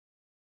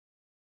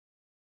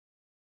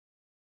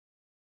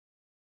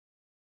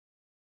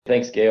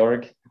Thanks,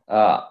 Georg.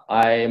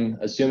 I'm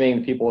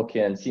assuming people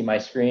can see my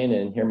screen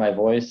and hear my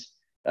voice.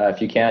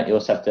 If you can't, you'll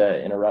just have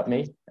to interrupt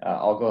me.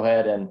 I'll go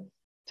ahead and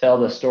tell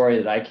the story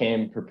that I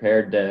came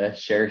prepared to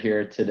share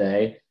here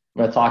today.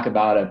 I'm going to talk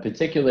about a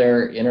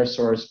particular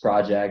InnerSource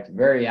project,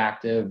 very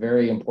active,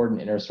 very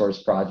important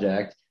InnerSource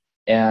project,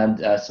 and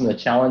some of the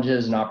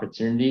challenges and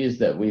opportunities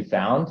that we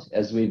found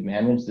as we've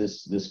managed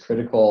this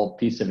critical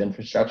piece of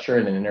infrastructure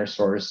in an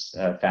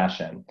InnerSource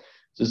fashion.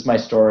 So this is my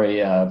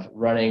story of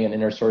running an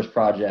InnerSource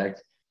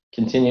project,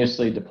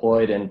 continuously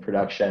deployed in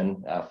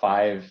production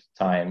 5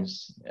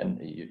 times, and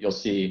you'll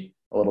see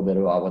a little bit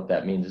about what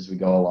that means as we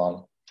go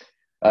along.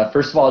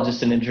 First of all,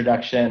 just an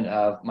introduction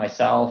of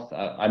myself.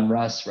 I'm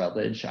Russ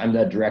Rutledge. I'm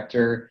the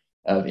director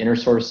of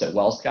InnerSource at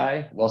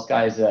Wellsky.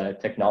 Wellsky is a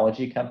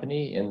technology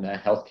company in the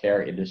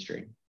healthcare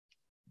industry.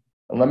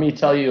 And let me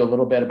tell you a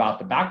little bit about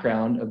the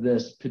background of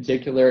this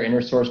particular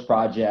InnerSource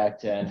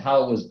project and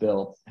how it was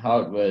built,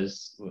 how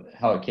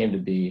it came to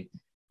be.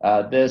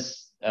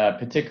 This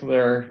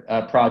particular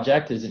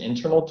project is an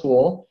internal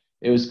tool.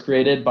 It was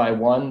created by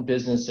one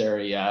business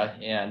area,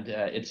 and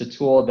it's a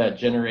tool that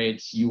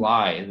generates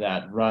UI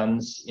that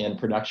runs in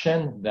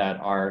production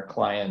that our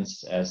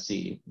clients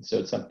see. So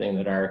it's something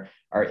that our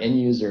end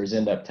users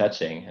end up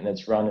touching, and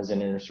it's run as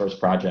an InnerSource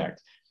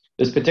project.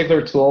 This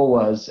particular tool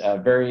was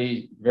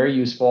very, very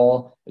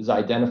useful. It was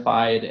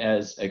identified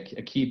as a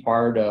key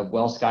part of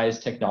Wellsky's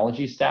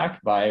technology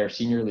stack by our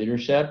senior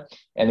leadership,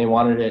 and they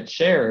wanted it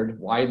shared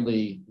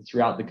widely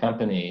throughout the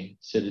company.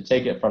 So to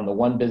take it from the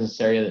one business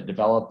area that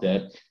developed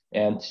it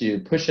and to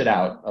push it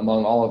out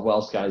among all of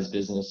Wellsky's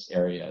business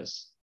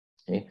areas.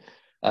 Okay.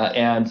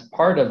 And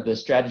part of the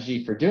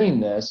strategy for doing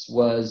this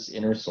was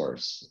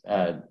InnerSource.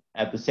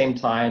 At the same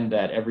time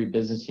that every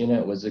business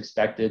unit was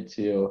expected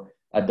to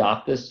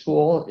adopt this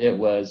tool, it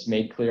was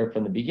made clear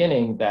from the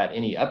beginning that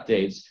any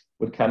updates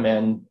would come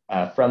in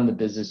from the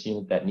business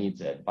unit that needs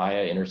it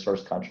via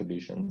InnerSource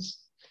contributions.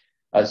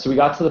 So we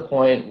got to the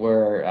point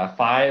where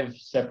 5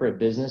 separate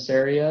business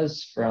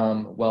areas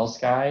from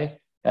Wellsky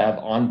have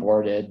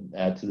onboarded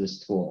to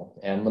this tool.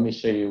 And let me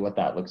show you what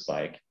that looks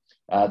like.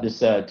 This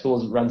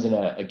tool runs in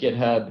a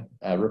GitHub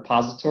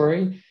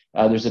repository.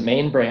 There's a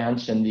main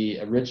branch, and the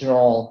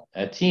original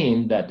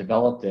team that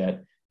developed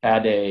it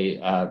had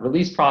a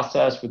release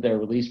process with their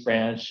release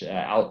branch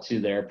out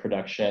to their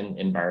production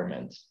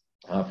environment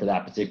for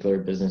that particular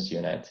business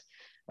unit.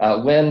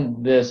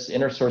 When this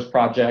InnerSource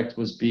project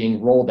was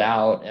being rolled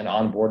out and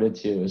onboarded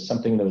to, it was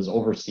something that was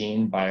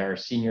overseen by our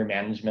senior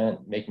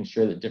management, making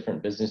sure that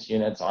different business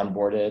units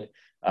onboarded.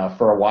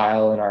 For a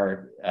while in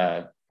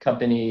our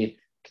company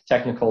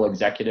technical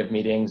executive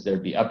meetings,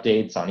 there'd be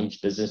updates on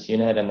each business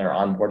unit and their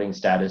onboarding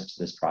status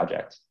to this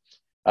project.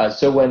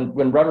 So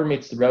when rubber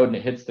meets the road and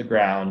it hits the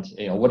ground,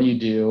 what do you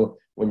do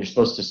when you're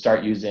supposed to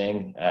start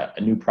using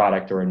a new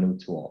product or a new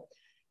tool?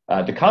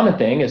 The common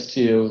thing is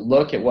to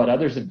look at what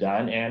others have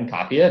done and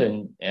copy it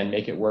and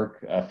make it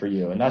work for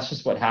you. And that's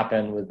just what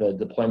happened with the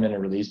deployment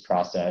and release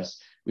process.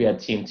 We had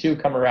Team 2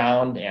 come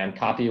around and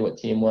copy what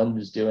Team 1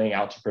 was doing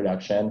out to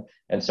production,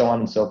 and so on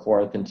and so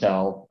forth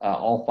until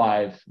all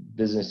 5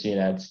 business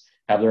units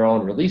have their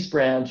own release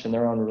branch and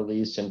their own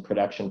release and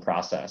production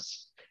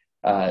process.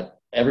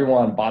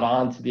 Everyone bought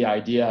on to the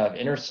idea of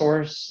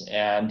InnerSource,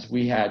 and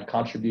we had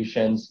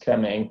contributions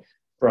coming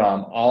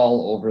from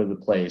all over the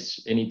place.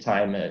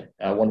 Anytime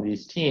one of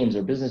these teams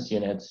or business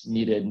units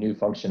needed new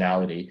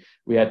functionality,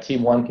 we had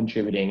Team 1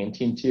 contributing, and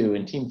Team 2,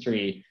 and Team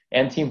 3,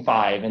 and Team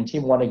 5, and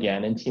Team 1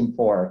 again, and Team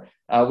 4.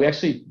 We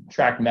actually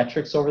tracked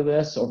metrics over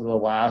this over the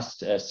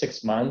last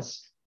 6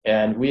 months,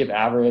 and we have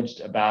averaged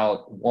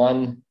about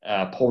 1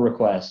 pull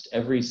request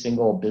every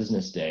single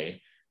business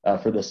day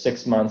for the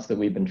 6 months that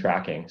we've been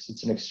tracking. So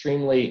it's an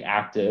extremely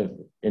active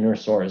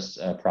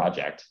InnerSource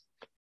project.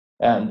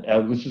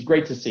 And which was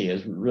great to see. I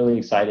was really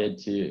excited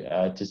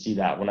to see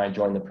that when I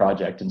joined the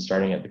project and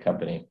starting at the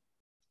company.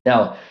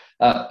 Now,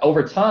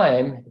 over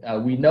time,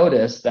 we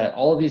noticed that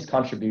all of these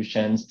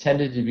contributions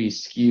tended to be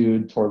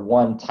skewed toward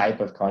one type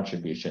of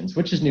contributions,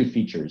 which is new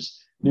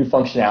features, new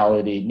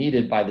functionality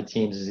needed by the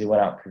teams as they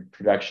went out for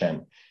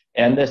production.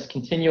 And this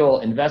continual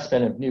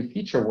investment of new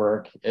feature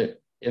work,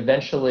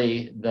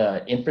 eventually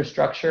the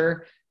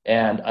infrastructure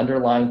and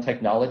underlying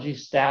technology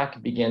stack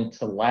begin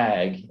to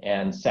lag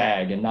and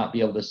sag and not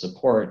be able to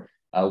support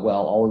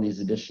well all of these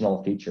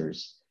additional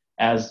features.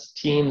 As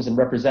teams and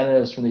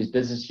representatives from these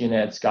business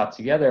units got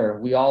together,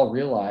 we all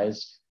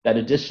realized that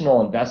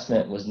additional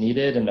investment was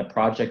needed in the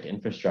project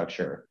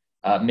infrastructure,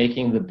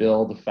 making the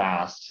build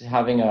fast,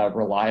 having a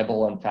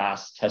reliable and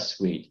fast test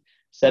suite,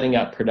 setting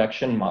up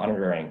production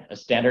monitoring, a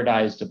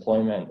standardized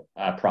deployment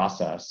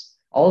process.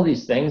 All of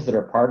these things that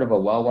are part of a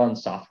well-run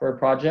software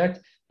project,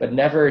 but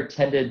never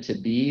tended to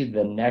be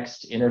the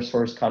next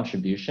InnerSource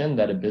contribution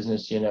that a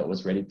business unit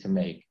was ready to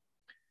make.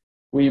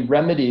 We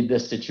remedied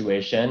this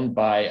situation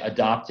by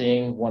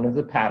adopting one of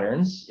the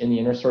patterns in the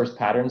InnerSource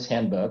Patterns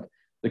Handbook,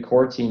 the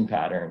core team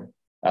pattern.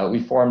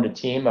 We formed a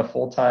team of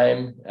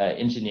full-time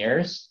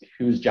engineers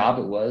whose job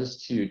it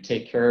was to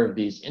take care of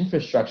these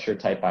infrastructure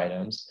type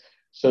items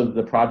so that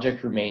the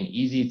project remain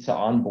easy to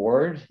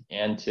onboard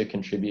and to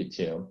contribute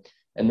to.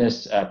 And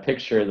this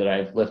picture that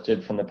I've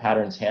lifted from the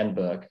Patterns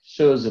Handbook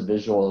shows a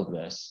visual of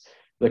this.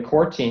 The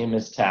core team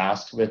is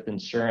tasked with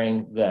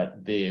ensuring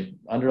that the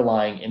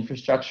underlying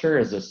infrastructure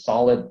is a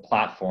solid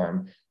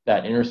platform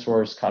that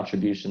InnerSource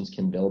contributions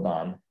can build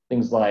on.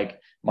 Things like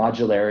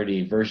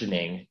modularity,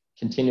 versioning,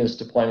 continuous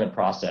deployment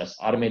process,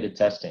 automated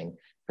testing,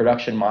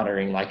 production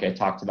monitoring, like I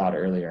talked about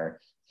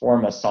earlier,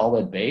 form a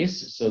solid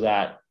base so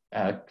that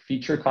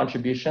feature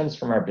contributions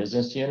from our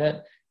business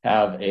unit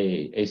have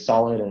a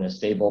solid and a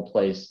stable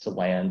place to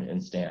land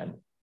and stand.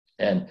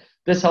 And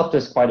this helped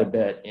us quite a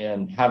bit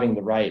in having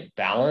the right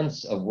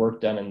balance of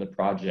work done in the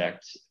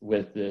project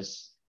with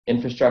this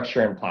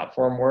infrastructure and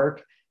platform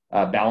work,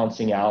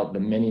 balancing out the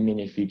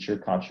many feature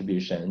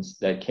contributions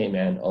that came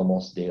in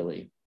almost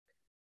daily.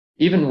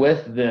 Even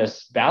with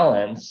this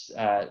balance,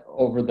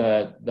 over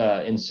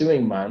the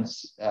ensuing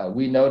months,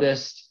 we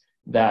noticed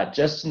that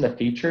just in the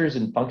features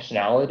and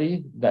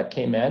functionality that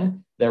came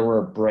in, there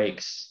were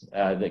breaks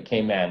that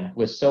came in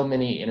with so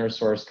many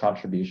InnerSource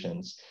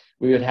contributions.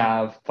 We would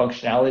have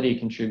functionality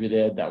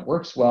contributed that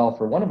works well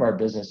for one of our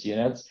business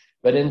units,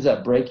 but ends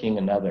up breaking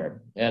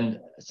another. And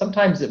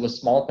sometimes it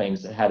was small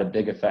things that had a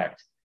big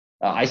effect.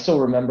 I still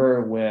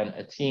remember when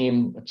a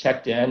team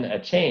checked in a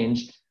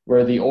change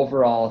where the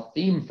overall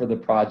theme for the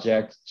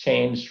project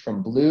changed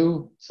from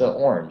blue to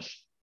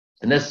orange.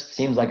 And this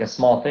seems like a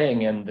small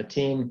thing, and the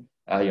team,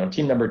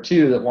 team number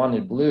 2 that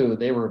wanted blue,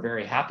 they were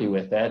very happy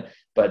with it.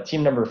 But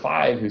team number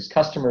 5, whose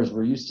customers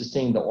were used to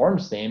seeing the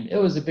orange theme, it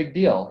was a big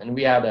deal. And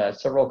we had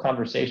several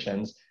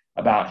conversations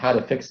about how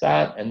to fix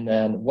that and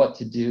then what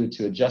to do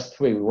to adjust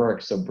the way we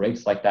work so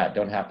breaks like that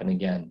don't happen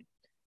again.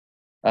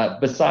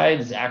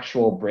 Besides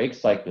actual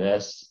breaks like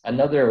this,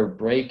 another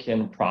break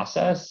in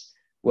process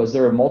was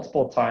there were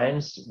multiple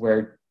times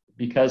where,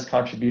 because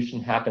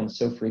contribution happened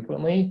so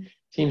frequently,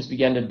 teams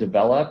began to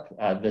develop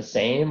the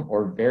same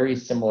or very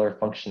similar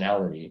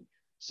functionality.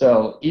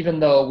 So even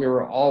though we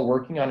were all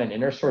working on an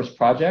InnerSource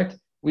project,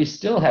 we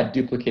still had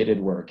duplicated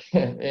work.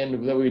 And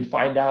we'd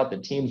find out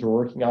that teams were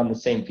working on the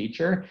same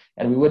feature,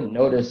 and we wouldn't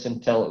notice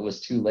until it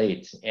was too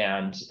late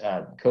and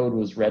code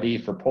was ready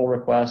for pull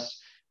requests,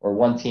 or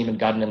one team had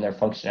gotten in their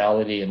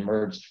functionality and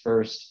merged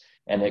first,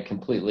 and it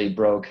completely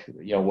broke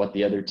what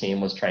the other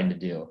team was trying to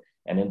do.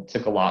 And it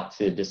took a lot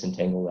to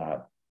disentangle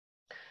that.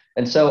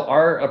 And so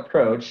our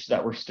approach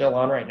that we're still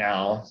on right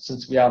now,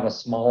 since we have a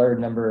smaller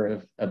number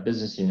of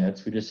business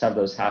units, we just have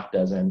those half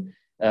dozen,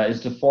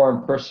 is to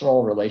form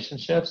personal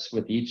relationships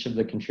with each of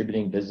the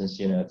contributing business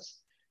units.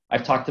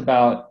 I've talked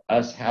about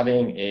us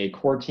having a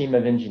core team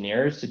of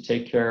engineers to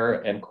take care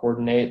and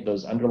coordinate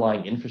those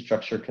underlying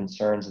infrastructure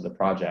concerns of the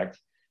project.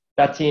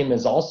 That team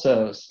is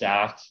also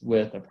staffed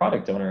with a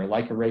product owner,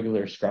 like a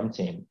regular Scrum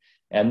team.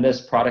 And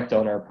this product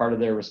owner, part of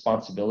their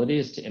responsibility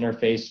is to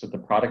interface with the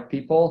product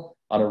people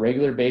on a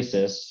regular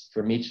basis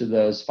from each of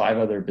those 5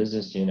 other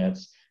business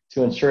units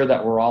to ensure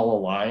that we're all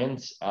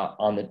aligned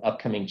on the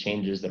upcoming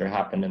changes that are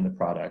happening in the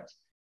product,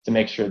 to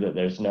make sure that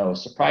there's no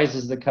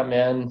surprises that come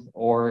in,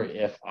 or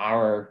if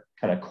our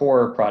kind of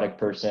core product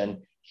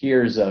person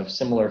hears of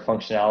similar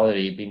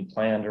functionality being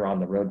planned or on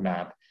the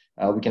roadmap,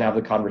 we can have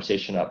the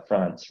conversation up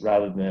front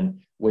rather than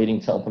waiting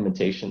till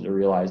implementation to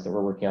realize that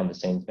we're working on the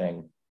same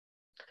thing.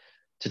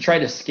 To try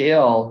to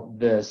scale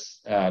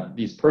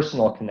these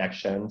personal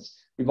connections,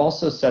 we've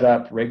also set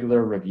up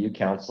regular review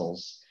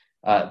councils.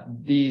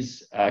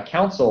 These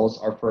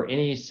councils are for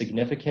any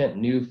significant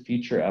new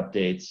feature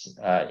updates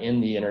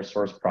in the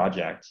InnerSource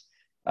project,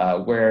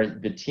 where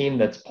the team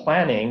that's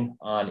planning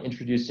on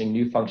introducing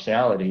new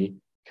functionality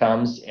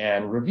comes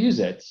and reviews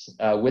it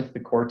with the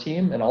core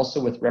team and also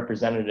with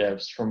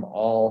representatives from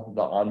all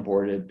the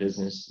onboarded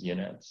business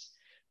units.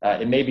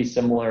 It may be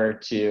similar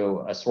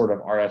to a sort of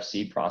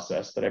RFC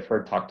process that I've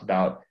heard talked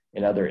about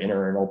in other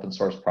inner and open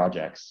source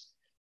projects.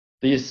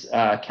 This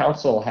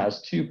council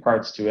has 2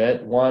 parts to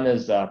it. One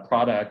is a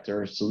product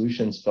or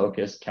solutions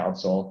focused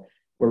council,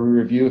 where we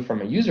review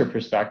from a user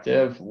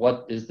perspective,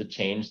 what is the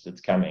change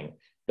that's coming.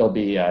 There'll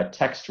be a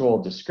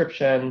textual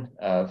description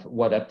of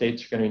what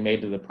updates are going to be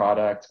made to the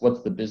product,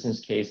 what's the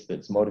business case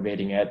that's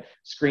motivating it,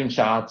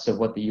 screenshots of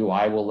what the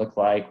UI will look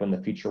like when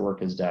the feature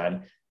work is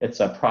done. It's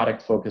a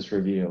product focused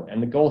review.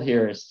 And the goal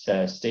here is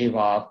to stave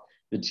off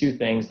the 2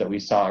 things that we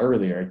saw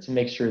earlier, to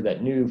make sure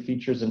that new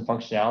features and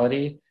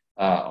functionality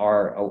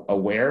are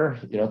aware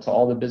to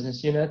all the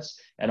business units,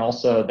 and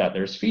also that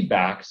there's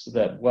feedback so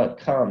that what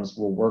comes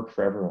will work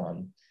for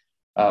everyone.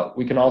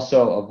 We can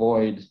also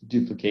avoid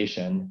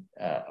duplication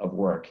of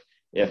work.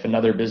 If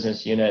another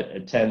business unit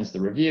attends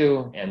the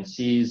review and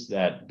sees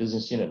that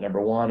business unit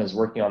number 1 is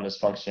working on this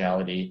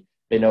functionality,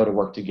 they know to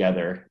work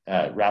together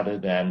rather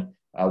than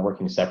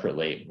working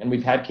separately. And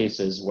we've had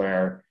cases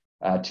where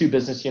 2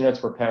 business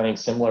units were planning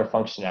similar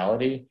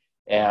functionality,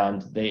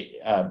 and they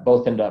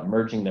both end up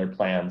merging their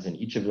plans, and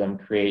each of them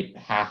create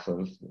half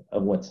of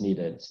what's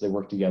needed. So they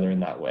work together in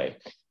that way.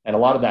 And a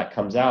lot of that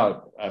comes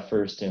out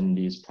first in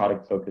these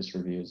product-focused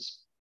reviews.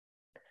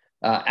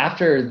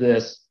 After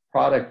this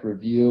product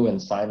review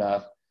and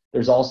sign-off,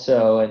 There's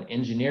also an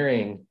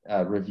engineering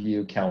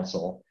review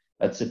council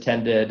that's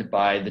attended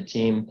by the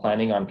team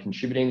planning on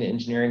contributing the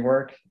engineering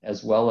work,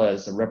 as well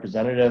as a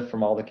representative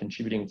from all the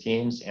contributing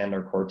teams and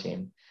our core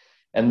team.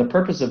 And the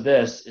purpose of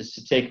this is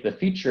to take the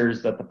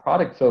features that the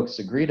product folks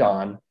agreed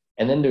on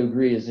and then to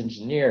agree as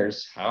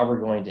engineers how we're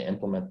going to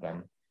implement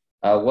them.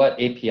 What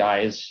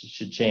APIs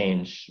should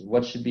change?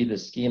 What should be the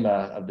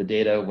schema of the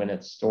data when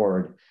it's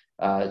stored?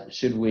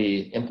 Should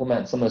we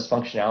implement some of this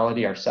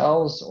functionality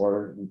ourselves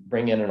or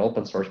bring in an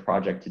open source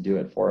project to do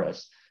it for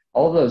us?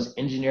 All of those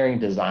engineering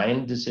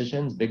design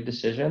decisions, big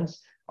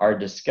decisions, are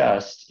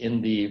discussed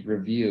in the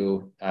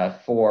review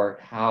for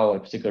how a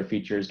particular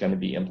feature is going to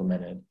be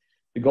implemented.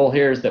 The goal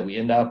here is that we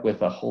end up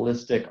with a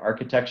holistic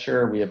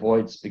architecture. We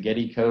avoid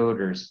spaghetti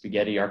code or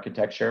spaghetti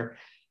architecture.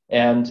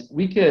 And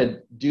we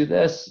could do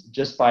this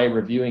just by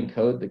reviewing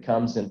code that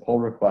comes in pull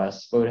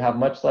requests, but would have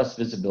much less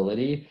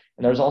visibility.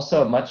 And there's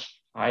also a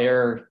much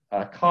higher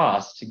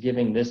cost to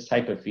giving this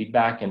type of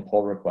feedback in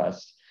pull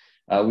requests.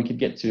 We could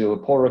get to a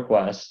pull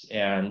request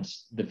and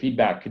the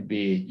feedback could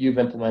be, you've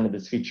implemented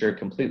this feature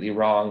completely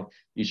wrong.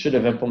 You should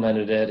have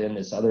implemented it in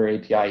this other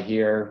API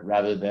here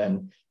rather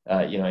than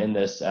in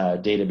this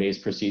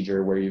database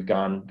procedure where you've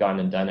gone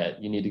and done it.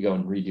 You need to go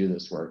and redo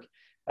this work.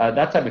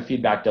 That type of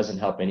feedback doesn't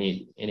help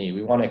any.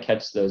 We want to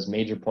catch those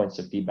major points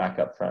of feedback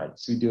up front.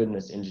 So we do it in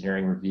this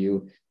engineering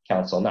review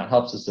council, and that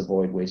helps us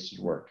avoid wasted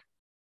work.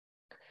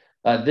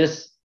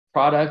 This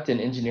product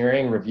and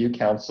engineering review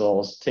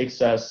councils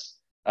takes us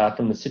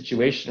from the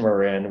situation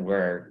we're in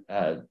where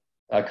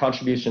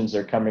contributions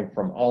are coming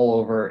from all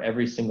over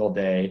every single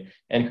day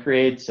and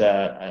creates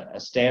a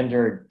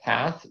standard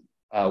path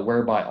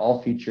whereby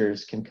all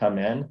features can come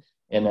in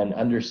an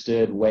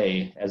understood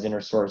way as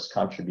InnerSource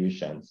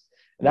contributions.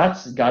 And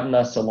that's gotten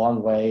us a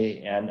long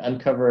way and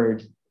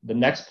uncovered the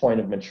next point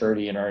of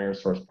maturity in our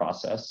InnerSource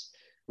process,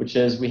 which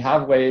is we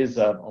have ways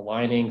of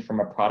aligning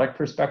from a product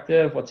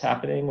perspective what's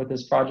happening with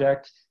this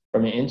project.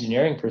 From an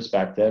engineering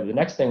perspective, the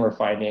next thing we're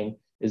finding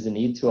is the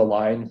need to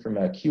align from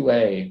a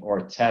QA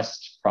or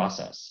test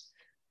process.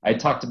 I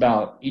talked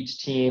about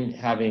each team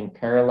having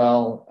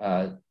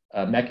parallel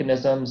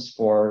mechanisms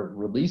for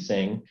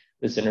releasing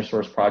this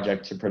InnerSource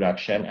project to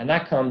production, and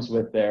that comes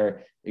with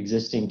their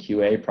existing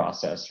QA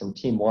process from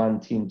team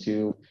 1, team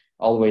 2,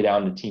 all the way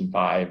down to team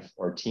 5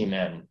 or team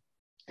N.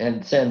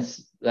 And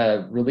since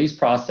the release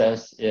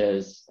process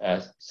is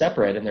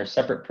separate and they're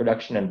separate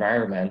production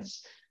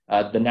environments,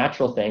 the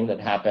natural thing that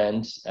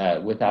happened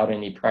without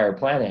any prior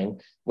planning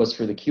was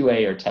for the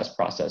QA or test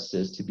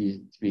processes to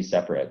be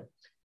separate.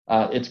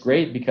 It's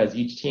great because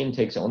each team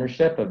takes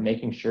ownership of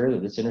making sure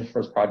that this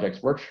InnerSource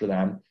project works for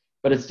them,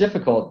 but it's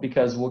difficult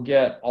because we'll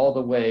get all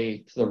the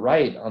way to the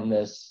right on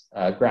this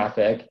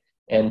graphic,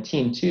 and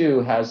team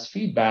 2 has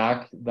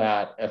feedback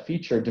that a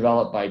feature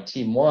developed by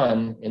team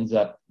 1 ends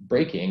up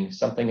breaking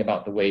something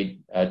about the way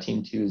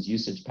team 2's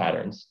usage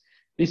patterns.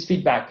 This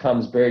feedback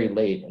comes very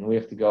late, and we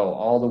have to go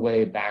all the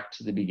way back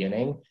to the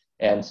beginning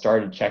and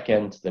start to check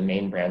into the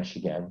main branch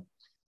again.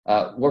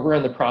 What we're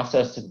in the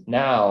process of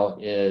now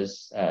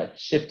is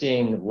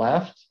shifting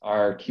left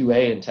our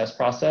QA and test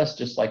process,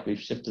 just like we've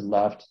shifted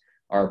left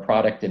our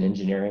product and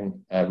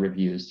engineering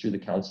reviews through the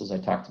councils I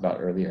talked about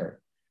earlier.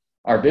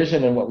 Our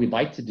vision and what we'd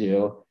like to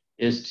do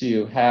is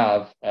to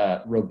have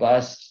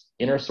robust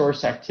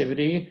InnerSource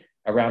activity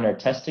around our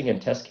testing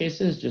and test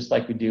cases, just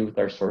like we do with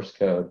our source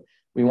code.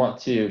 We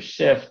want to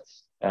shift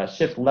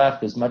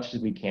left as much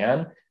as we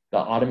can the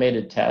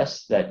automated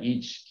tests that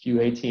each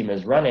QA team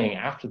is running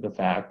after the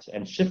fact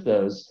and shift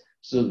those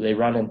so that they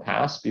run and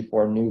pass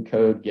before new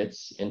code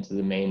gets into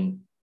the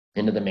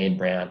main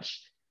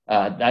branch.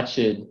 That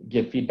should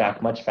give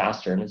feedback much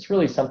faster. And it's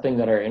really something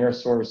that our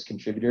InnerSource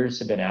contributors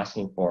have been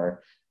asking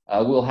for.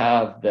 We'll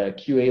have the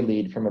QA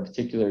lead from a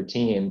particular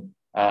team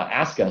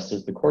ask us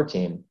as the core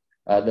team.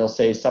 They'll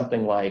say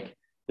something like,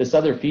 this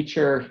other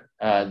feature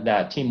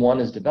that team 1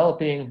 is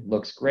developing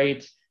looks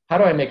great. How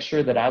do I make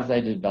sure that as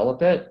they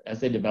develop it,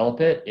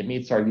 it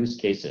meets our use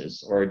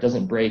cases or it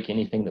doesn't break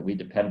anything that we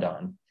depend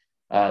on?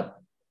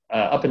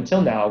 Up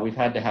until now, we've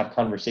had to have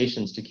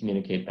conversations to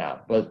communicate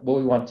that. But what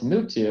we want to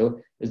move to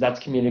is that's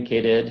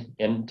communicated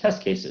in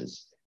test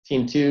cases.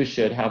 Team 2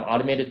 should have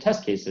automated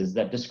test cases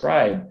that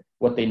describe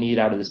what they need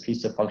out of this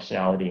piece of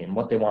functionality and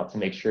what they want to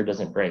make sure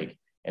doesn't break.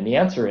 And the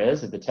answer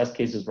is, if the test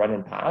cases run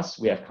and pass,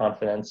 we have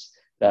confidence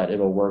that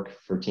it'll work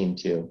for team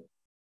 2.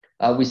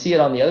 We see it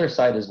on the other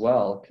side as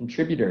well.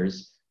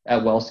 Contributors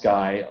at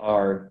Wellsky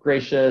are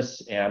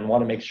gracious and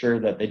want to make sure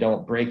that they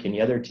don't break any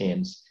other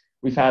teams.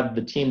 We've had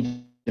the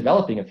team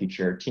developing a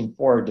feature, team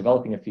 4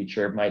 developing a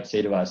feature might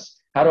say to us,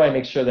 how do I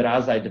make sure that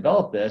as I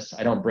develop this,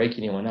 I don't break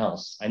anyone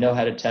else? I know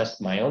how to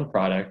test my own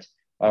product,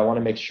 but I want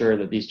to make sure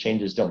that these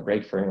changes don't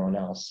break for anyone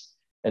else.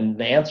 And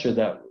the answer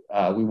that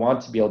we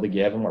want to be able to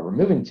give and what we're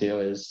moving to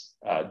is,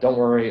 don't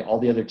worry, all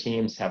the other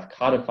teams have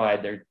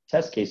codified their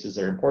test cases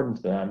that are important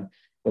to them.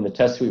 When the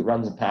test suite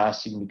runs and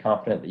passes, you can be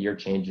confident that your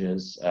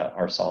changes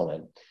are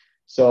solid.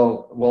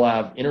 So we'll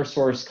have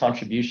InnerSource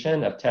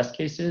contribution of test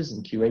cases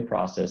and QA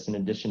process in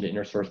addition to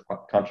InnerSource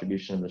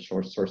contribution of the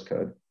source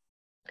code.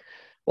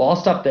 Well, I'll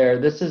stop there.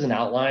 This is an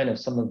outline of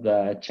some of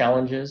the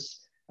challenges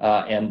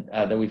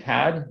that we've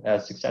had,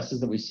 successes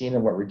that we've seen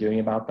and what we're doing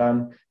about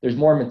them. There's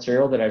more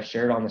material that I've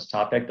shared on this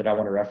topic that I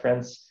want to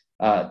reference.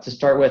 To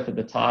start with, at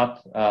the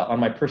top, on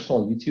my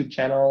personal YouTube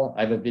channel,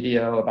 I have a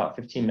video about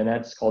 15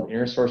 minutes called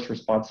InnerSource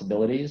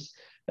Responsibilities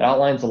that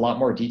outlines a lot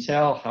more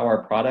detail how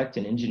our product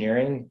and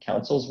engineering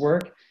councils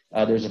work.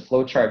 There's a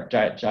flowchart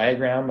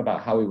diagram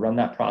about how we run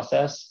that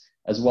process,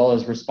 as well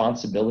as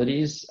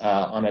responsibilities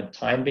on a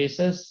time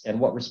basis and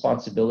what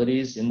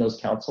responsibilities in those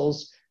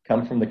councils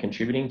come from the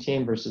contributing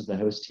team versus the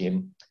host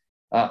team.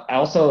 I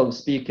also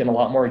speak in a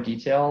lot more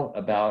detail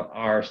about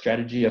our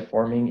strategy of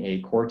forming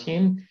a core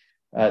team.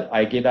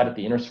 I gave that at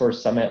the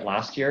InnerSource Summit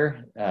last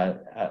year,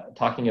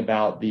 talking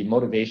about the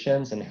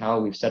motivations and how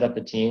we've set up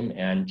the team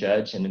and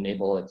judge and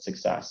enable its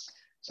success.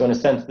 So in a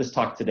sense, this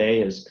talk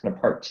today is kind of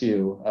part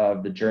 2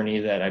 of the journey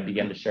that I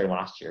began to share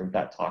last year with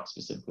that talk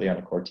specifically on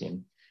a core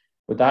team.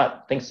 With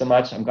that, thanks so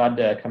much. I'm glad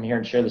to come here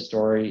and share the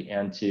story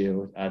and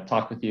to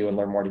talk with you and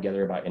learn more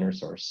together about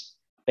InnerSource.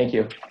 Thank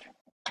you.